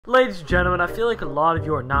Ladies and gentlemen, I feel like a lot of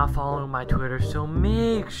you are not following my Twitter, so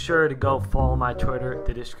make sure to go follow my Twitter.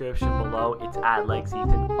 The description below, it's at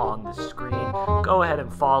LexEthan on the screen. Go ahead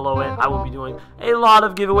and follow it. I will be doing a lot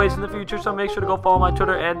of giveaways in the future, so make sure to go follow my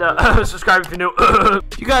Twitter and subscribe if you're new.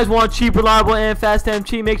 If you guys want cheap, reliable, and fast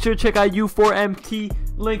MT, make sure to check out U4MT.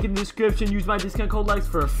 Link in the description. Use my discount code LEX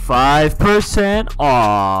for 5%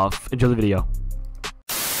 off. Enjoy the video.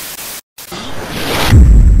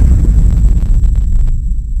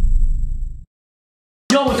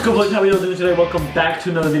 Yo, what's good, boys? How are you doing today? Welcome back to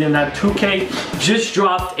another video. Now, 2K just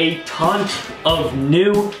dropped a ton of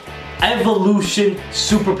new Evolution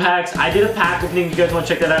Super Packs. I did a pack opening. If you guys want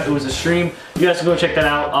to check that out, it was a stream. You guys can go check that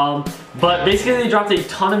out. But basically, they dropped a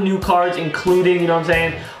ton of new cards, including, you know what I'm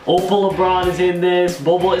saying, Opal LeBron is in this,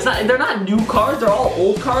 Bobo. They're not new cards. They're all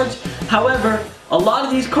old cards. However, a lot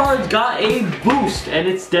of these cards got a boost, and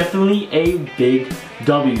it's definitely a big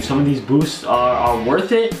W. Some of these boosts are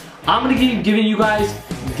worth it. I'm gonna be giving you guys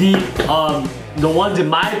the ones in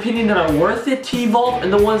my opinion that are worth it to evolve,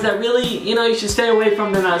 and the ones that really, you know, you should stay away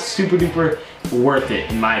from. They're not super duper worth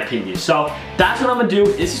it in my opinion. So that's what I'm gonna do.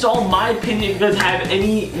 This is all my opinion. If you guys have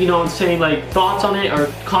any, you know what I'm saying, like thoughts on it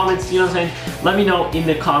or comments, you know what I'm saying, let me know in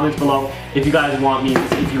the comments below if you guys want me,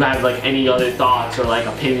 if you have like any other thoughts or like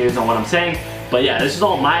opinions on what I'm saying. But yeah, this is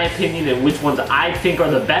all my opinion and which ones I think are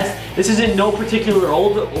the best. This is in no particular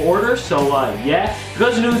order, so yeah. If you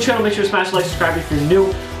guys are new to the channel, make sure to smash the like, subscribe if you're new.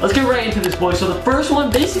 Let's get right into this, boys. So the first one,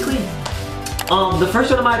 basically, the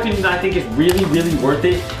first one in my opinion that I think is really, really worth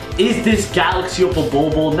it is this Galaxy Opal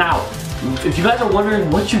Bobo. Now, if you guys are wondering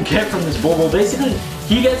what you get from this Bobo, basically,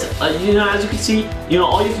 he gets, you know, as you can see, you know,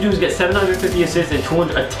 all you have to do is get 750 assists and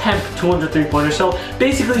 200 three-pointers. So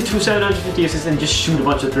basically, 750 assists and just shoot a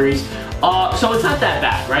bunch of threes. So it's not that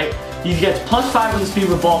bad, right? He gets +5 on the speed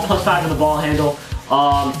with the ball, +5 on the ball handle,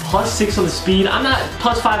 +6 on the speed. I'm not,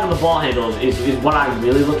 +5 on the ball handle is what I'm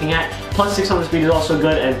really looking at. +6 on the speed is also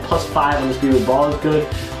good, and +5 on the speed with the ball is good.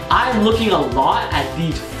 I'm looking a lot at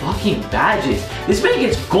these fucking badges. This man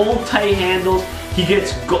gets gold tight handles. He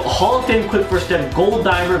gets Hall of Fame quick first step, gold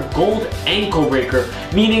diver, gold ankle breaker,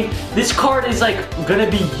 meaning this card is like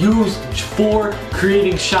gonna be used for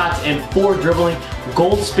creating shots and for dribbling.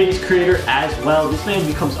 Gold space creator as well. This man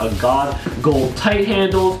becomes a god. Gold tight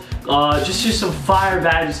handles, just some fire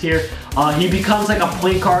badges here. He becomes like a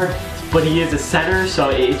point guard, but he is a center, so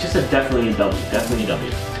it's just definitely a W, definitely a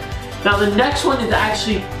W. Now the next one is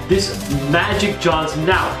actually this Magic Johnson.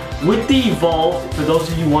 Now, with the Evolve, for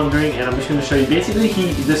those of you wondering, and I'm just going to show you, basically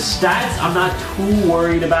the stats I'm not too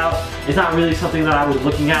worried about. It's not really something that I was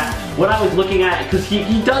looking at. What I was looking at, because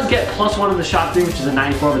he does get +1 on the shot three, which is a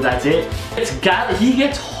 94, but that's it. He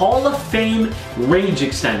gets Hall of Fame range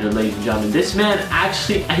extender, ladies and gentlemen. This man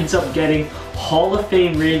actually ends up getting Hall of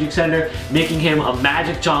Fame range extender, making him a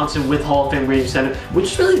Magic Johnson with Hall of Fame range extender,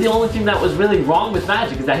 which is really the only thing that was really wrong with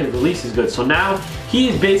Magic, is that his release is good. So now he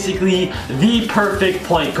is basically the perfect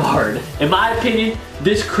point guard. In my opinion,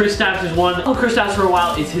 this Kristaps is one. Kristaps for a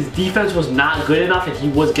while is his defense was not good enough, and he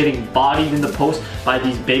was getting bodied in the post by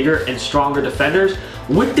these bigger and stronger defenders.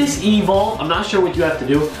 With this Evolve, I'm not sure what you have to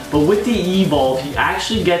do, but with the Evolve, he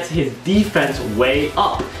actually gets his defense way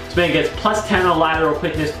up. This man gets +10 on lateral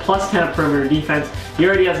quickness, +10 on perimeter defense. He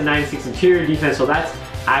already has a 96 interior defense, so that's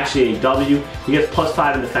actually a W. He gets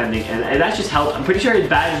 +5 in defending, and that just helps. I'm pretty sure his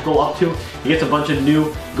badges go up too. He gets a bunch of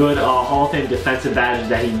new good Hall of Fame defensive badges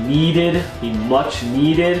that he needed, he much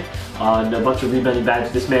needed. And a bunch of rebounding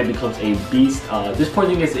badges. This man becomes a beast. This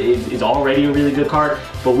Porzingis is already a really good card,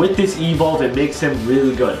 but with this Evolve, it makes him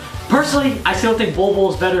really good. Personally, I still think Bobo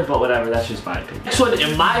is better, but whatever, that's just my opinion. Next one,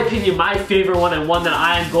 in my opinion, my favorite one, and one that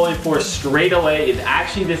I am going for straight away, is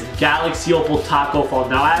actually this Galaxy Opal Taco Fall.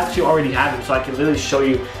 Now, I actually already have him, so I can literally show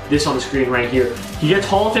you this on the screen right here. He gets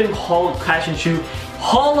Hall of Fame, Catch and Shoot,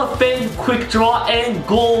 Hall of Fame quick draw, and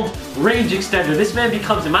gold range extender. This man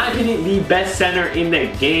becomes, in my opinion, the best center in the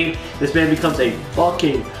game. This man becomes a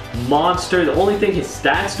fucking monster. The only thing, his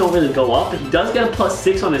stats don't really go up, but he does get a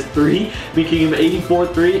 +6 on his three, making him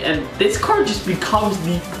 84-3, and this card just becomes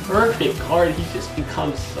the perfect card. He just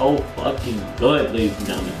becomes so fucking good, ladies and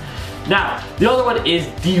gentlemen. Now, the other one is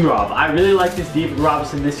D-Rob. I really like this David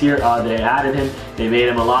Robinson this year. They added him. They made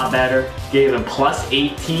him a lot better. Gave him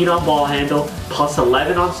 +18 on ball handle,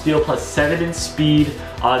 +11 on steal, +7 in speed.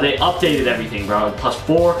 They updated everything, bro.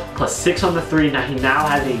 +4, +6 on the three. Now he now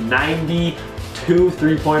has a 92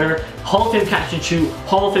 three-pointer. Hall of Fame catch and shoot,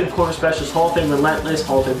 Hall of Fame corner specialist, Hall of Fame relentless,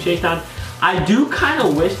 Hall of Fame chase down. I do kind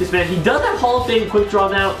of wish this man, he does have Hall of Fame quick draw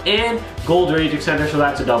now and gold range extender, so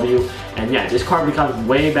that's a W. And yeah, this card becomes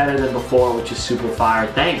way better than before, which is super fire.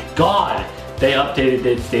 Thank God. they updated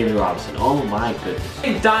David Robinson. Oh my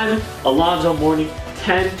goodness. Diamond, Alonzo Mourning,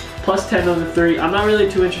 10, plus 10 on the 3. I'm not really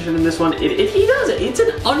too interested in this one. He does it. It's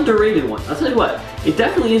an underrated one. I'll tell you what, it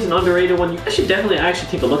definitely is an underrated one. You guys should definitely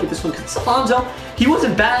actually take a look at this one because Alonzo, he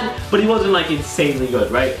wasn't bad, but he wasn't like insanely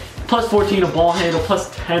good, right? Plus 14 on ball handle,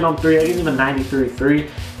 plus 10 on 3. I gave him a 93.3.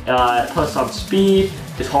 Plus on speed.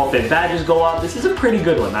 His Hall of Fame badges go up. This is a pretty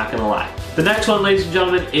good one, not gonna lie. The next one, ladies and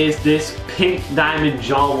gentlemen, is this pink diamond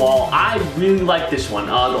John Wall. I really like this one.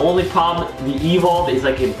 The only problem, the Evolve is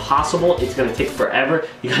like impossible. It's gonna take forever.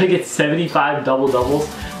 You gotta get 75 double-doubles.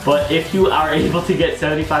 But if you are able to get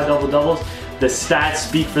 75 double-doubles, the stats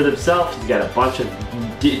speak for themselves. He's got a bunch of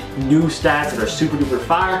new stats that are super duper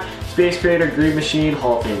fire. Space Creator, Green Machine,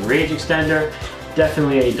 Hall of Fame Rage Extender.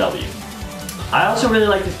 Definitely a W. I also really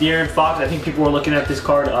like this De'Aaron Fox. I think people were looking at this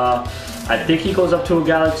card. I think he goes up to a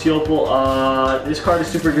Galaxy Opal. This card is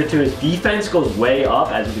super good too. His defense goes way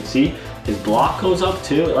up, as you can see. His block goes up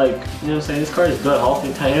too. Like, you know what I'm saying? This card is good. Hall of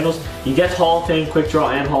Fame tight handles. He gets Hall of Fame Quick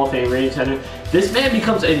Draw and Hall of Fame Range Extender. This man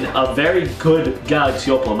becomes a very good Galaxy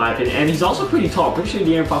Opal in my opinion. And he's also pretty tall. I'm pretty sure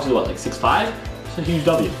De'Aaron Fox is what, like 6'5"? It's a huge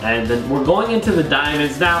W. And then we're going into the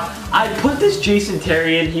diamonds. Now, I put this Jason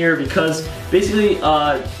Terry in here because basically,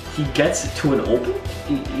 he gets to an opal.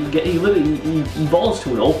 He literally evolves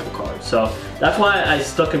to an opal card. So that's why I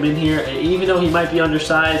stuck him in here. Even though he might be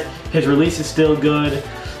undersized, his release is still good.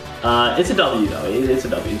 It's a W though. It's a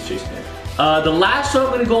W. It's Jason Terry. The last one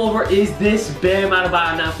I'm going to go over is this Bam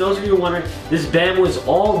Adebayo. Now, for those of you who are wondering, this Bam was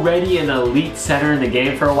already an elite center in the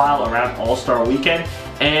game for a while around All-Star Weekend.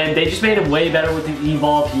 And they just made him way better with the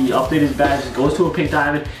Evolve. He updated his badges, goes to a pink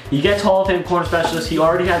diamond. He gets Hall of Fame Corner Specialist. He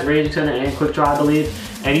already has Range Extender and Quick Draw, I believe.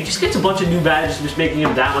 And he just gets a bunch of new badges, just making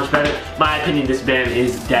him that much better. In my opinion, this Bam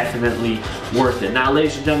is definitely worth it. Now,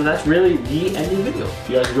 ladies and gentlemen, that's really the end of the video. If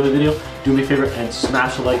you guys enjoyed the video, do me a favor and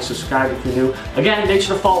smash a like, subscribe if you're new. Again, make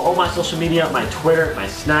sure to follow all my social media, my Twitter, my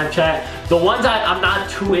Snapchat. The ones I'm not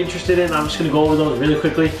too interested in, I'm just going to go over those really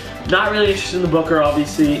quickly. Not really interested in the Booker,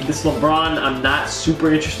 obviously. This LeBron, I'm not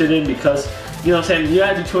super interested in because, you know what I'm saying, you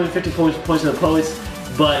gotta do 250 points in the post,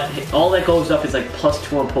 but all that goes up is like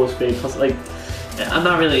 +2 on post fade, plus like, I'm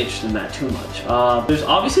not really interested in that too much. There's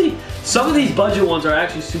obviously, some of these budget ones are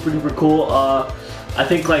actually super duper cool. I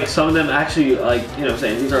think like some of them actually, like, you know what I'm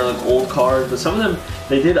saying, these are like old cards, but some of them,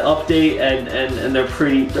 they did update and they're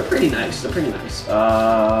pretty nice. They're pretty nice.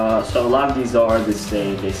 So a lot of these are the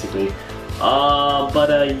same, basically.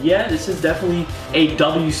 Yeah, this is definitely a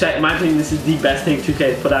W set. In my opinion, this is the best thing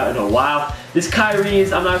 2K has put out in a while. This Kyrie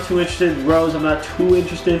is, I'm not too interested. Rose, I'm not too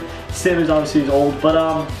interested. Simmons obviously is old, but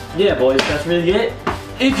yeah, boys, that's really it.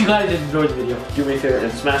 If you guys did enjoy the video, do me a favor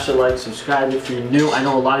and smash the like, subscribe if you're new. I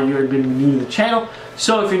know a lot of you have been new to the channel,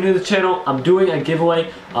 so if you're new to the channel, I'm doing a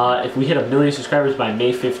giveaway. If we hit 1 million subscribers by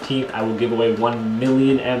May 15th, I will give away 1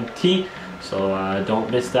 million MT. So don't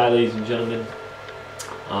miss that, ladies and gentlemen.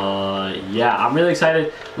 Yeah, I'm really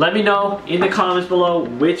excited. Let me know in the comments below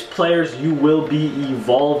which players you will be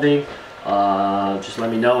evolving. Just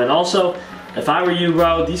let me know. And also, if I were you,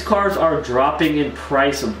 bro, these cards are dropping in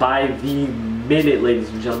price by the minute, ladies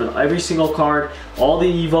and gentlemen. Every single card, all the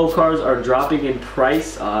Evo cards are dropping in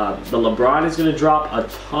price. The LeBron is going to drop a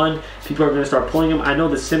ton. People are going to start pulling him. I know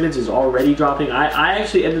the Simmons is already dropping. I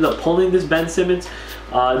actually ended up pulling this Ben Simmons.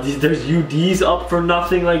 There's UDs up for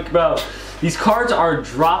nothing. Like, bro, these cards are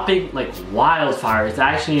dropping like wildfire. It's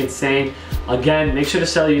actually insane. Again, make sure to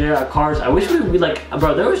sell your cards. I wish we would be like,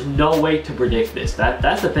 bro, there was no way to predict this.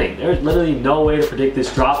 That's the thing. There's literally no way to predict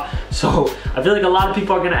this drop. So I feel like a lot of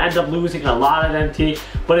people are gonna end up losing a lot of MT.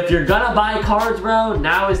 But if you're gonna buy cards, bro,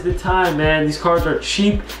 now is the time, man. These cards are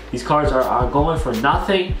cheap. These cards are going for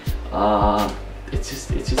nothing. It's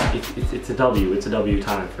a W. It's a W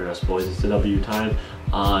time for us, boys. It's a W time.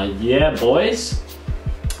 Yeah, boys.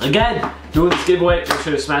 Again, doing this giveaway, make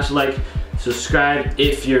sure to smash a like, subscribe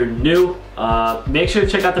if you're new. Make sure to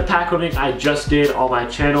check out the pack opening I just did on my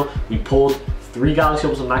channel. We pulled 3 Galaxy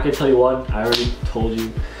Opals. I'm not gonna tell you one. I already told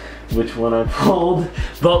you which one I pulled.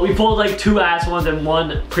 But we pulled like 2 ass ones and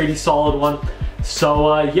 1 pretty solid one.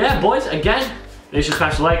 So yeah, boys, again, make sure to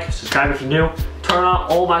smash the like, subscribe if you're new. Turn on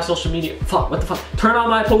all my social media. Fuck, what the fuck? Turn on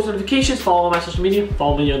my post notifications. Follow all my social media.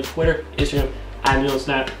 Follow me on Twitter, Instagram, add me on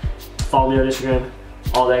Snap. Follow me on Instagram.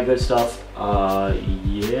 All that good stuff.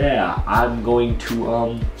 Yeah, I'm going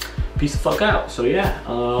to peace the fuck out. So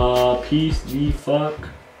yeah, peace the fuck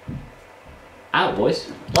out,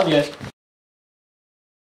 boys. Love you guys.